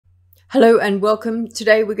Hello and welcome.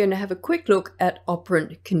 Today we're going to have a quick look at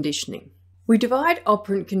operant conditioning. We divide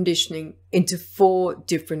operant conditioning into 4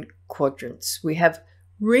 different quadrants. We have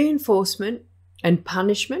reinforcement and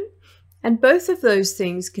punishment, and both of those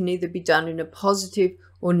things can either be done in a positive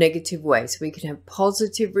or negative way. So we can have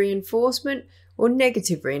positive reinforcement or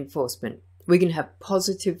negative reinforcement. We can have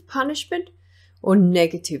positive punishment or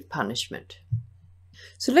negative punishment.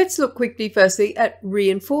 So let's look quickly firstly at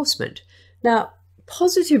reinforcement. Now,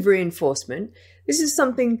 positive reinforcement, this is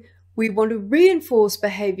something we want to reinforce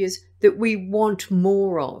behaviours that we want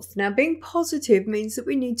more of. Now, being positive means that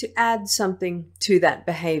we need to add something to that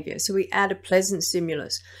behaviour. So we add a pleasant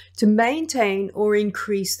stimulus to maintain or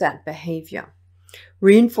increase that behaviour.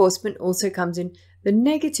 Reinforcement also comes in the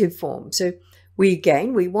negative form. So we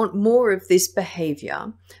want more of this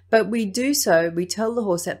behaviour, but we do so, we tell the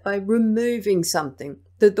horse that by removing something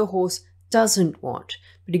that the horse doesn't want.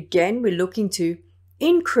 But again, we're looking to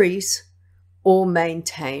increase or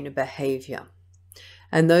maintain a behaviour.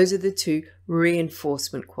 And those are the 2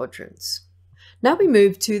 reinforcement quadrants. Now we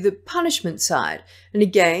move to the punishment side. And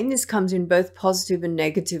again, this comes in both positive and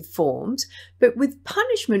negative forms. But with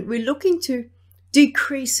punishment, we're looking to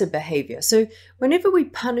decrease a behaviour. So whenever we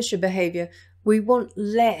punish a behaviour, we want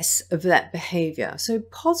less of that behaviour. So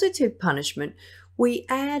positive punishment, we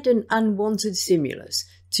add an unwanted stimulus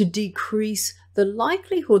to decrease the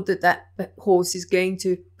likelihood that that horse is going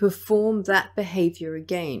to perform that behaviour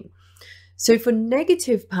again. So for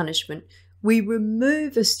negative punishment, we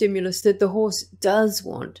remove a stimulus that the horse does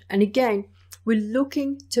want. And again, we're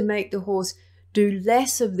looking to make the horse do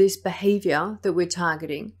less of this behaviour that we're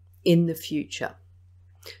targeting in the future.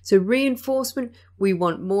 So reinforcement, we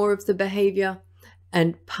want more of the behaviour,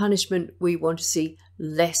 and punishment, we want to see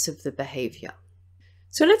less of the behaviour.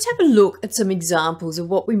 So let's have a look at some examples of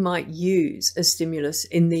what we might use as stimulus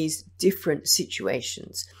in these different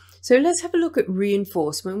situations. So let's have a look at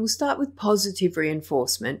reinforcement. We'll start with positive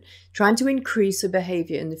reinforcement, trying to increase a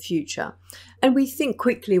behaviour in the future. And we think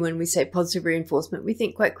quickly when we say positive reinforcement, we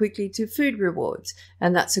think quite quickly to food rewards.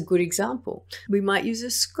 And that's a good example. We might use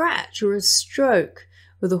a scratch or a stroke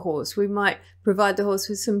with a horse. We might provide the horse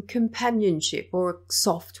with some companionship or a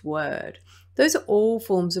soft word. Those are all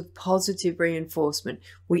forms of positive reinforcement.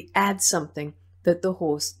 We add something that the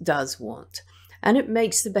horse does want, and it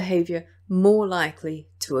makes the behaviour more likely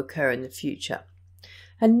to occur in the future.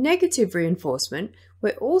 And negative reinforcement,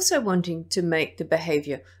 we're also wanting to make the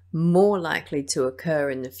behaviour more likely to occur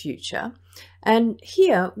in the future. And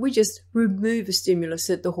here we just remove a stimulus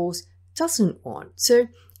that the horse doesn't want. So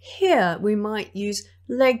here we might use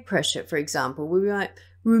leg pressure, for example. We might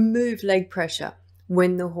remove leg pressure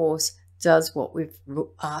when the horse does what we've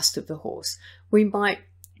asked of the horse. We might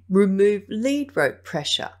remove lead rope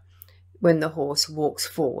pressure when the horse walks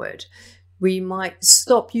forward. We might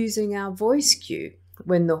stop using our voice cue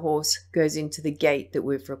when the horse goes into the gait that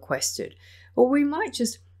we've requested. Or we might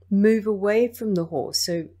just move away from the horse,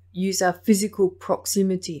 so use our physical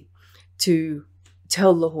proximity to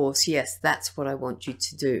tell the horse, yes, that's what I want you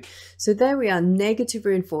to do. So there we are, negative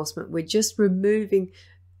reinforcement. We're just removing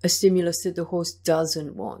a stimulus that the horse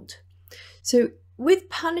doesn't want. So with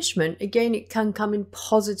punishment, again, it can come in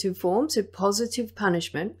positive form, so positive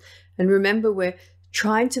punishment. And remember, we're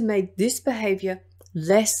trying to make this behaviour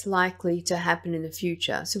less likely to happen in the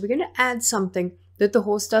future. So we're going to add something that the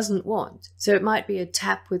horse doesn't want. So it might be a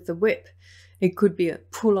tap with the whip. It could be a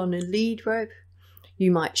pull on a lead rope.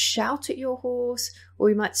 You might shout at your horse, or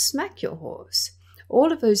you might smack your horse.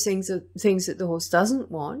 All of those things are things that the horse doesn't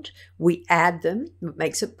want. We add them, it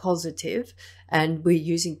makes it positive, and we're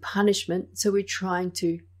using punishment, so we're trying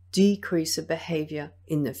to decrease a behaviour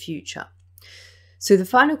in the future. So the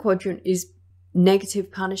final quadrant is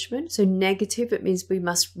negative punishment. So negative, it means we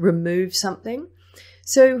must remove something.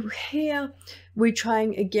 So here we're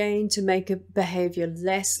trying again to make a behaviour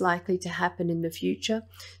less likely to happen in the future.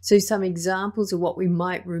 So some examples of what we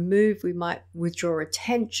might remove: we might withdraw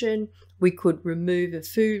attention, we could remove a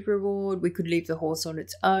food reward, we could leave the horse on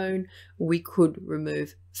its own, we could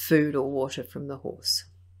remove food or water from the horse.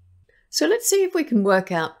 So let's see if we can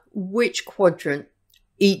work out which quadrant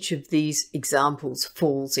each of these examples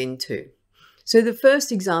falls into. So the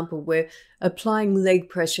first example, we're applying leg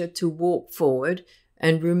pressure to walk forward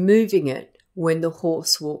and removing it when the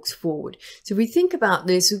horse walks forward. So if we think about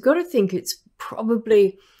this, we've got to think it's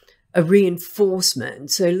probably a reinforcement.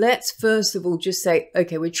 So let's first of all just say,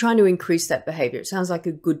 okay, we're trying to increase that behavior. It sounds like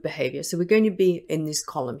a good behavior. So we're going to be in this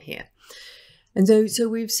column here. And so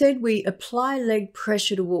we've said we apply leg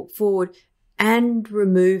pressure to walk forward and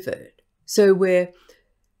remove it. So we're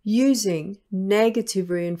using negative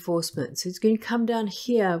reinforcement. So it's going to come down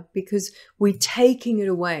here because we're taking it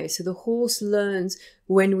away. So the horse learns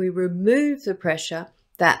when we remove the pressure,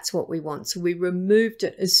 that's what we want. So we removed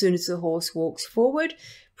it as soon as the horse walks forward.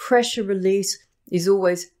 Pressure release is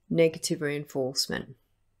always negative reinforcement.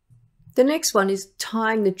 The next one is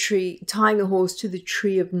tying the horse to the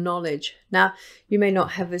tree of knowledge. Now, you may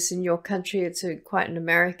not have this in your country. It's quite an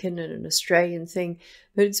American and an Australian thing,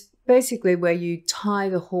 but it's basically where you tie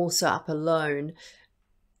the horse up alone,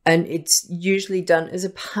 and it's usually done as a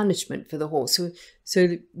punishment for the horse.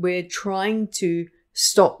 So we're trying to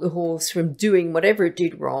stop the horse from doing whatever it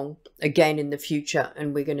did wrong again in the future,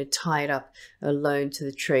 and we're going to tie it up alone to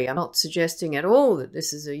the tree. I'm not suggesting at all that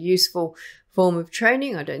this is a useful form of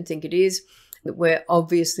training. I don't think it is. We're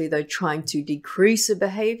obviously, though, trying to decrease a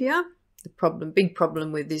behaviour. The big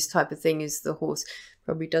problem with this type of thing is the horse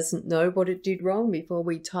probably doesn't know what it did wrong before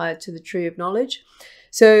we tie it to the tree of knowledge.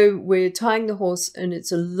 So we're tying the horse and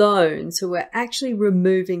it's alone. So we're actually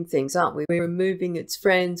removing things, aren't we? We're removing its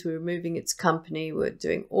friends, we're removing its company, we're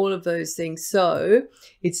doing all of those things. So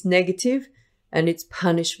it's negative and it's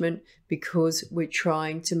punishment because we're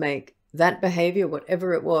trying to make that behavior,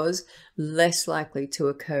 whatever it was, less likely to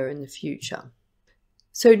occur in the future.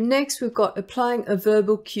 So next we've got applying a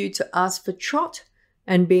verbal cue to ask for trot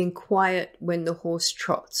and being quiet when the horse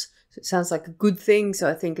trots. So it sounds like a good thing. So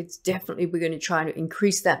I think it's definitely, we're going to try to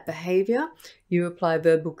increase that behavior. You apply a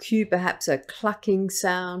verbal cue, perhaps a clucking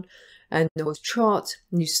sound, and the horse trots,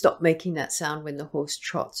 and you stop making that sound when the horse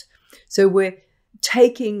trots. So we're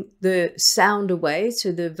taking the sound away.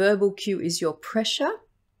 So the verbal cue is your pressure.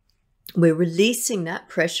 We're releasing that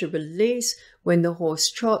pressure release when the horse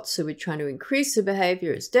trots. So we're trying to increase the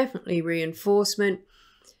behavior. It's definitely reinforcement,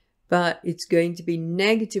 but it's going to be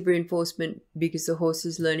negative reinforcement because the horse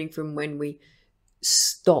is learning from when we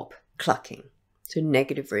stop clucking. So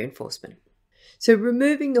negative reinforcement. So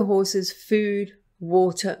removing the horse's food,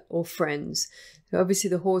 water, or friends. So obviously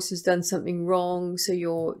the horse has done something wrong. So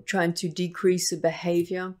you're trying to decrease the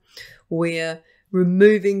behavior. We're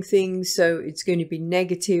removing things, so it's going to be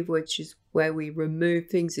negative, which is where we remove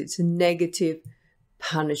things. It's a negative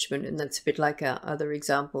punishment, and that's a bit like our other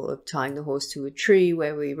example of tying the horse to a tree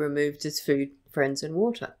where we removed its food, friends, and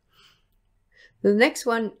water. The next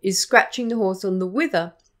one is scratching the horse on the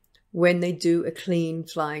wither when they do a clean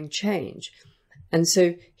flying change. And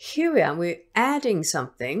so here we are, we're adding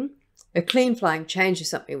something. A clean flying change is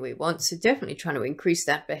something we want, so definitely trying to increase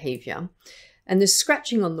that behavior. And the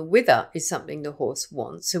scratching on the wither is something the horse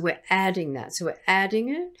wants. So we're adding that. So we're adding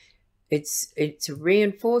it. It's a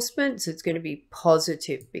reinforcement. So it's going to be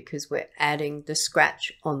positive because we're adding the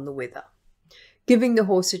scratch on the wither. Giving the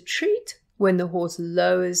horse a treat when the horse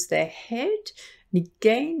lowers their head. And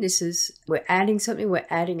again, we're adding something. We're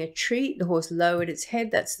adding a treat. The horse lowered its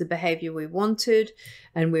head. That's the behavior we wanted.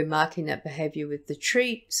 And we're marking that behavior with the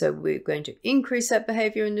treat. So we're going to increase that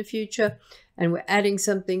behavior in the future. And we're adding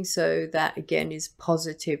something, so that again is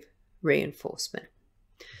positive reinforcement.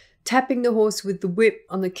 Tapping the horse with the whip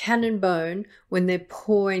on the cannon bone when they're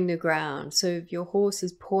pawing the ground. So if your horse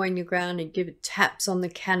is pawing the ground and give it taps on the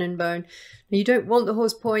cannon bone, now you don't want the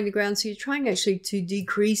horse pawing the ground, so you're trying actually to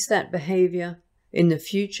decrease that behavior in the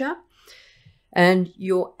future. And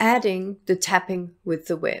you're adding the tapping with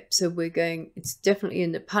the whip. So it's definitely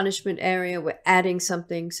in the punishment area. We're adding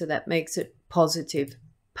something, so that makes it positive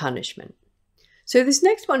punishment. So this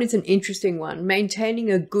next one is an interesting one,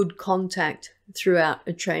 maintaining a good contact throughout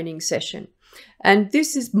a training session. And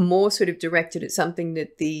this is more sort of directed at something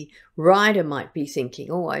that the rider might be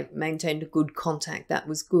thinking, oh, I maintained a good contact, that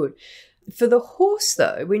was good. For the horse,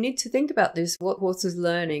 though, we need to think about this, what horse is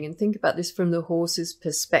learning, and think about this from the horse's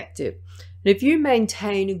perspective. And if you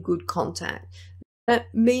maintain a good contact,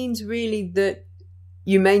 that means really that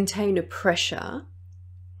you maintain a pressure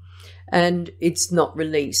and it's not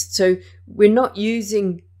released. So we're not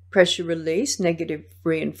using pressure release, negative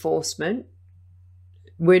reinforcement.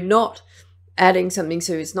 We're not adding something,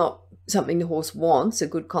 so it's not something the horse wants, a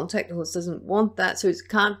good contact. The horse doesn't want that, so it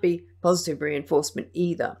can't be positive reinforcement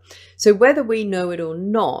either. So whether we know it or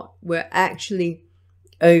not, we're actually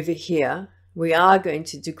over here. We are going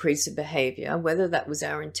to decrease the behavior, whether that was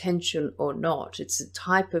our intention or not. It's a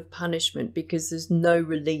type of punishment because there's no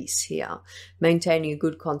release here. Maintaining a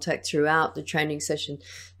good contact throughout the training session,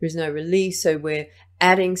 there's no release. So we're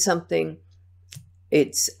adding something,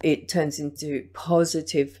 it turns into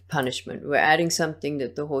positive punishment. We're adding something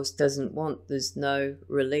that the horse doesn't want. There's no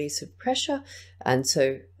release of pressure. And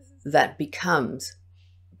so that becomes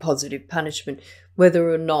positive punishment,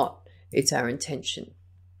 whether or not it's our intention.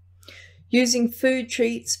 Using food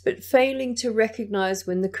treats, but failing to recognize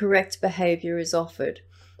when the correct behavior is offered.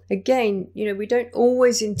 again, we don't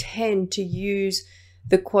always intend to use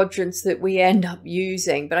the quadrants that we end up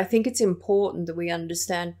using, but I think it's important that we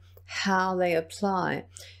understand how they apply.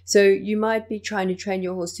 So you might be trying to train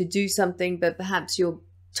your horse to do something, but perhaps your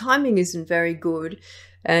timing isn't very good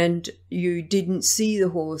and you didn't see the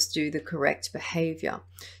horse do the correct behavior.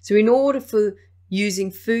 So in order for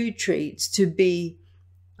using food treats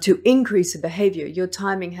to increase a behavior, your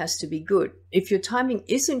timing has to be good. If your timing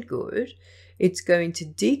isn't good, it's going to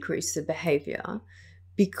decrease the behavior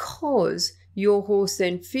because your horse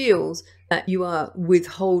then feels that you are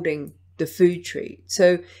withholding the food treat.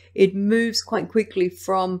 So it moves quite quickly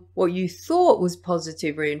from what you thought was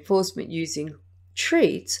positive reinforcement using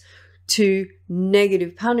treats to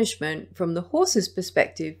negative punishment from the horse's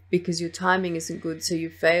perspective because your timing isn't good, so you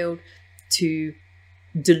failed to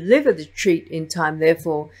deliver the treat in time,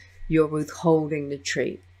 therefore you're withholding the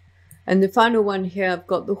treat. And the final one here, I've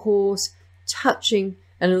got the horse touching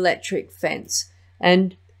an electric fence.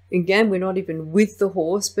 And again, we're not even with the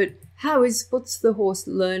horse, but what's the horse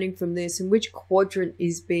learning from this, and which quadrant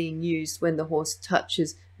is being used when the horse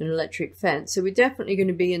touches an electric fence? So we're definitely going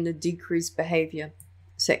to be in the decreased behavior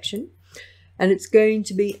section, and it's going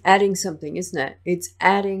to be adding something, isn't it? It's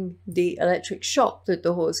adding the electric shock that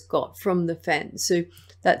the horse got from the fence. So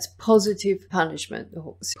that's positive punishment. The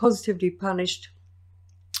horse is positively punished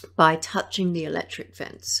by touching the electric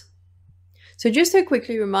fence. So just to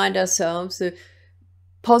quickly remind ourselves, the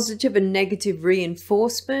positive and negative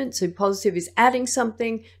reinforcement. So positive is adding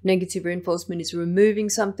something, negative reinforcement is removing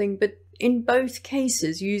something, but in both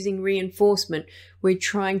cases, using reinforcement, we're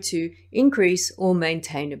trying to increase or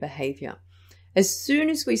maintain a behavior. As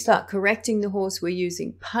soon as we start correcting the horse, we're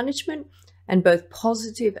using punishment, and both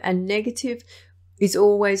positive and negative is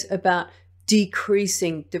always about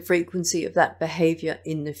decreasing the frequency of that behavior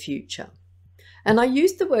in the future. And I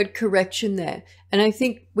used the word correction there, and I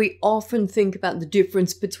think we often think about the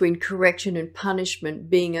difference between correction and punishment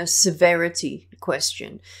being a severity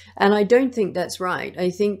question. And I don't think that's right. I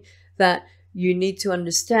think that you need to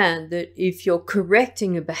understand that if you're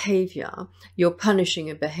correcting a behavior, you're punishing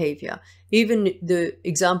a behavior. Even the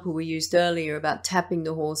example we used earlier about tapping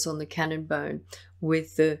the horse on the cannon bone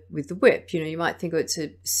with the whip, you might think, oh, it's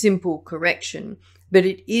a simple correction, but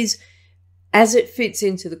it is, as it fits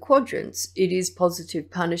into the quadrants, it is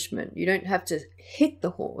positive punishment. You don't have to hit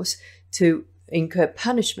the horse to incur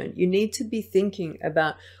punishment. You need to be thinking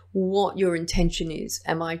about what your intention is.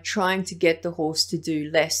 Am I trying to get the horse to do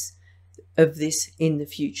less of this in the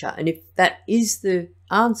future? And if that is the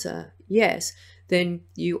answer, yes, then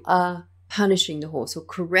you are punishing the horse or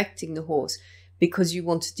correcting the horse because you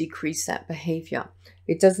want to decrease that behavior.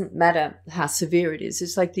 It doesn't matter how severe it is.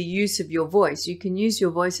 It's like the use of your voice. You can use your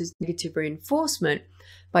voice as negative reinforcement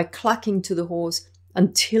by clucking to the horse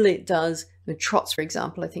until it does the trots, for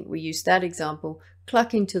example. I think we used that example,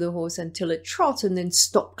 clucking to the horse until it trots and then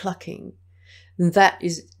stop clucking. That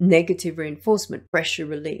is negative reinforcement, pressure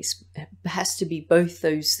release. It has to be both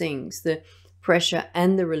those things. The pressure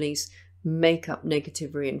and the release make up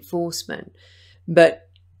negative reinforcement. But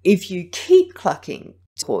if you keep clucking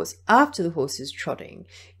the horse after the horse is trotting,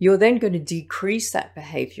 you're then going to decrease that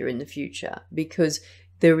behavior in the future because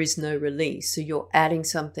there is no release. So you're adding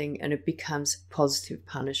something and it becomes positive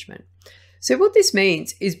punishment. So what this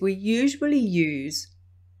means is we usually use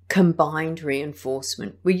combined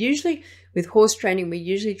reinforcement. With horse training, we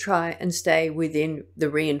usually try and stay within the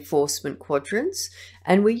reinforcement quadrants,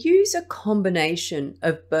 and we use a combination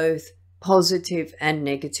of both positive and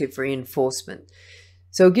negative reinforcement.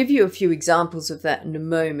 So I'll give you a few examples of that in a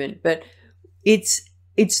moment, but it's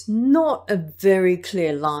not a very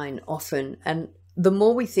clear line often, and the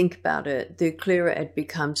more we think about it, the clearer it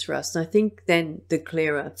becomes for us, and I think then the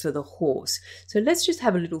clearer for the horse. So let's just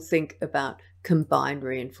have a little think about combined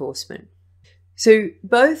reinforcement. So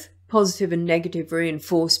both positive and negative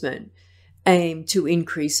reinforcement aim to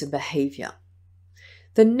increase a behavior.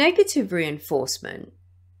 The negative reinforcement,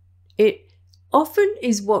 it often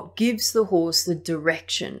is what gives the horse the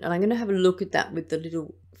direction. And I'm going to have a look at that with the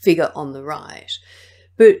little figure on the right.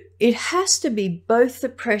 But it has to be both the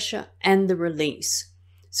pressure and the release.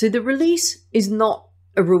 So the release is not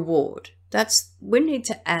a reward. We need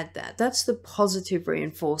to add that. That's the positive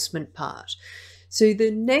reinforcement part. So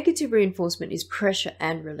the negative reinforcement is pressure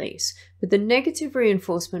and release. But the negative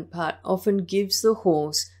reinforcement part often gives the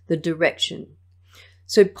horse the direction.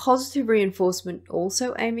 So positive reinforcement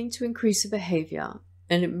also aiming to increase the behavior,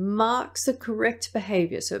 and it marks the correct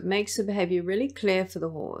behavior. So it makes the behavior really clear for the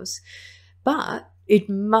horse, but it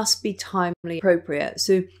must be timely appropriate.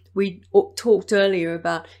 So we talked earlier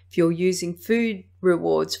about if you're using food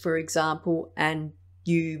rewards, for example, and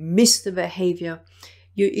you miss the behavior,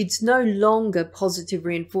 It's no longer positive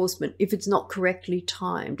reinforcement if it's not correctly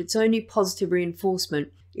timed. It's only positive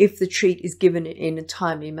reinforcement if the treat is given in a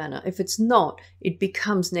timely manner. If it's not, it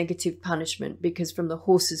becomes negative punishment because from the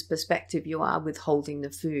horse's perspective, you are withholding the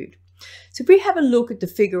food. So if we have a look at the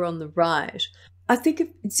figure on the right, I think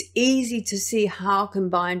it's easy to see how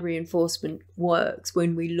combined reinforcement works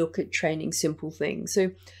when we look at training simple things.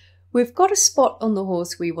 So we've got a spot on the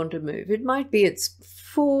horse we want to move. It might be its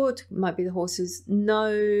foot, it might be the horse's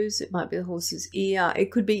nose, it might be the horse's ear.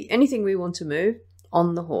 It could be anything we want to move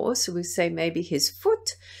on the horse. So we say maybe his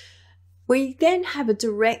foot. We then have a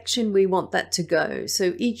direction we want that to go.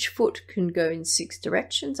 So each foot can go in 6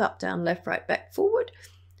 directions, up, down, left, right, back, forward.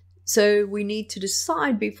 So we need to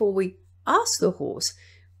decide before we ask the horse,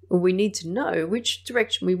 or we need to know which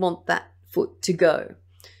direction we want that foot to go.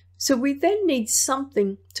 So we then need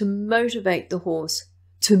something to motivate the horse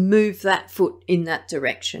to move that foot in that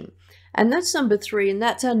direction. And that's number 3, and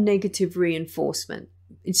that's our negative reinforcement.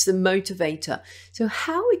 It's the motivator. So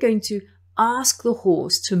how are we going to ask the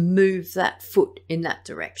horse to move that foot in that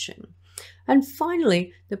direction? And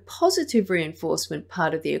finally, the positive reinforcement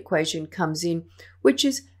part of the equation comes in, which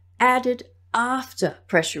is added after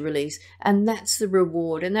pressure release, and that's the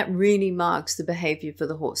reward, and that really marks the behavior for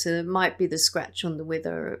the horse. So it might be the scratch on the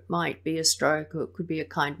wither, or it might be a stroke, or it could be a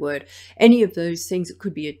kind word. Any of those things, it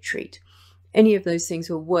could be a treat. Any of those things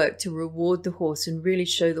will work to reward the horse and really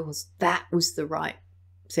show the horse that was the right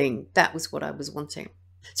thing. That was what I was wanting.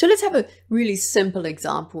 So let's have a really simple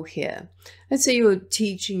example here. Let's say you're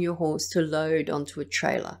teaching your horse to load onto a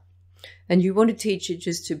trailer, and you want to teach it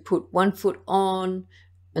just to put 1 foot on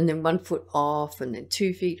and then 1 foot off, and then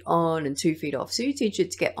 2 feet on and 2 feet off. So you teach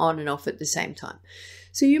it to get on and off at the same time.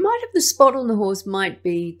 So you might have the spot on the horse might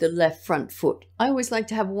be the left front foot. I always like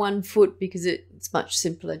to have 1 foot because it's much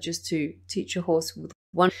simpler just to teach a horse with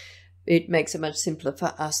one. It makes it much simpler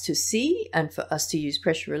for us to see and for us to use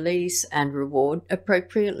pressure release and reward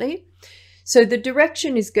appropriately. So the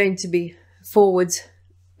direction is going to be forwards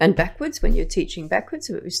and backwards when you're teaching backwards.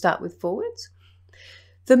 So we start with forwards.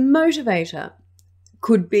 The motivator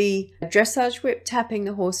could be a dressage whip tapping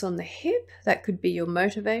the horse on the hip. That could be your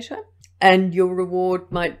motivator. And your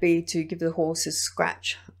reward might be to give the horse a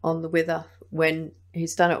scratch on the wither when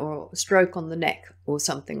he's done it, or a stroke on the neck or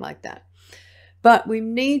something like that. But we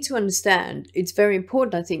need to understand, it's very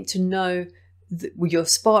important, I think, to know your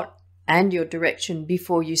spot and your direction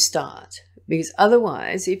before you start. Because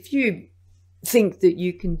otherwise, if you think that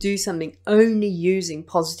you can do something only using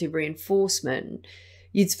positive reinforcement,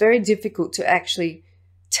 it's very difficult to actually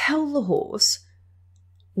tell the horse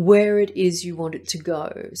where it is you want it to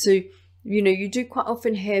go. So, you do quite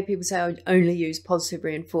often hear people say, I only use positive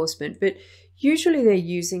reinforcement, but usually they're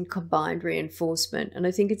using combined reinforcement. And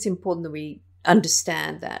I think it's important that we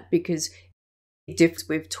understand that, because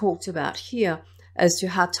we've talked about here as to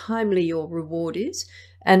how timely your reward is.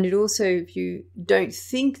 And it also, if you don't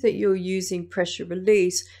think that you're using pressure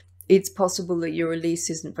release, it's possible that your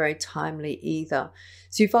release isn't very timely either.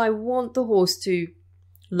 So if I want the horse to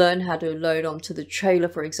learn how to load onto the trailer,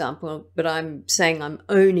 for example, but I'm saying I'm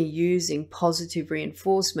only using positive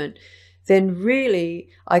reinforcement, then really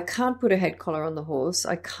I can't put a head collar on the horse.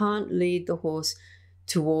 I can't lead the horse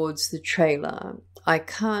towards the trailer. I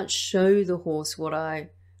can't show the horse what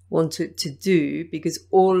I want it to do, because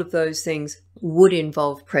all of those things would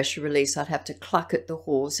involve pressure release. I'd have to cluck at the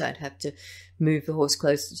horse. I'd have to move the horse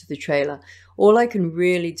closer to the trailer. All I can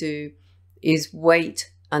really do is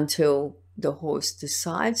wait until the horse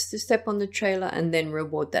decides to step on the trailer and then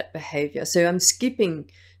reward that behavior. So I'm skipping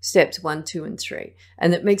steps 1, 2, and 3.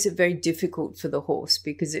 And that makes it very difficult for the horse,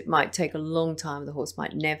 because it might take a long time. The horse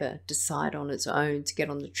might never decide on its own to get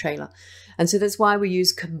on the trailer. And so that's why we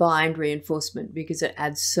use combined reinforcement, because it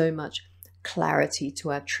adds so much clarity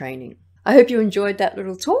to our training. I hope you enjoyed that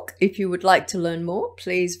little talk. If you would like to learn more,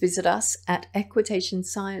 please visit us at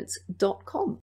equitationscience.com.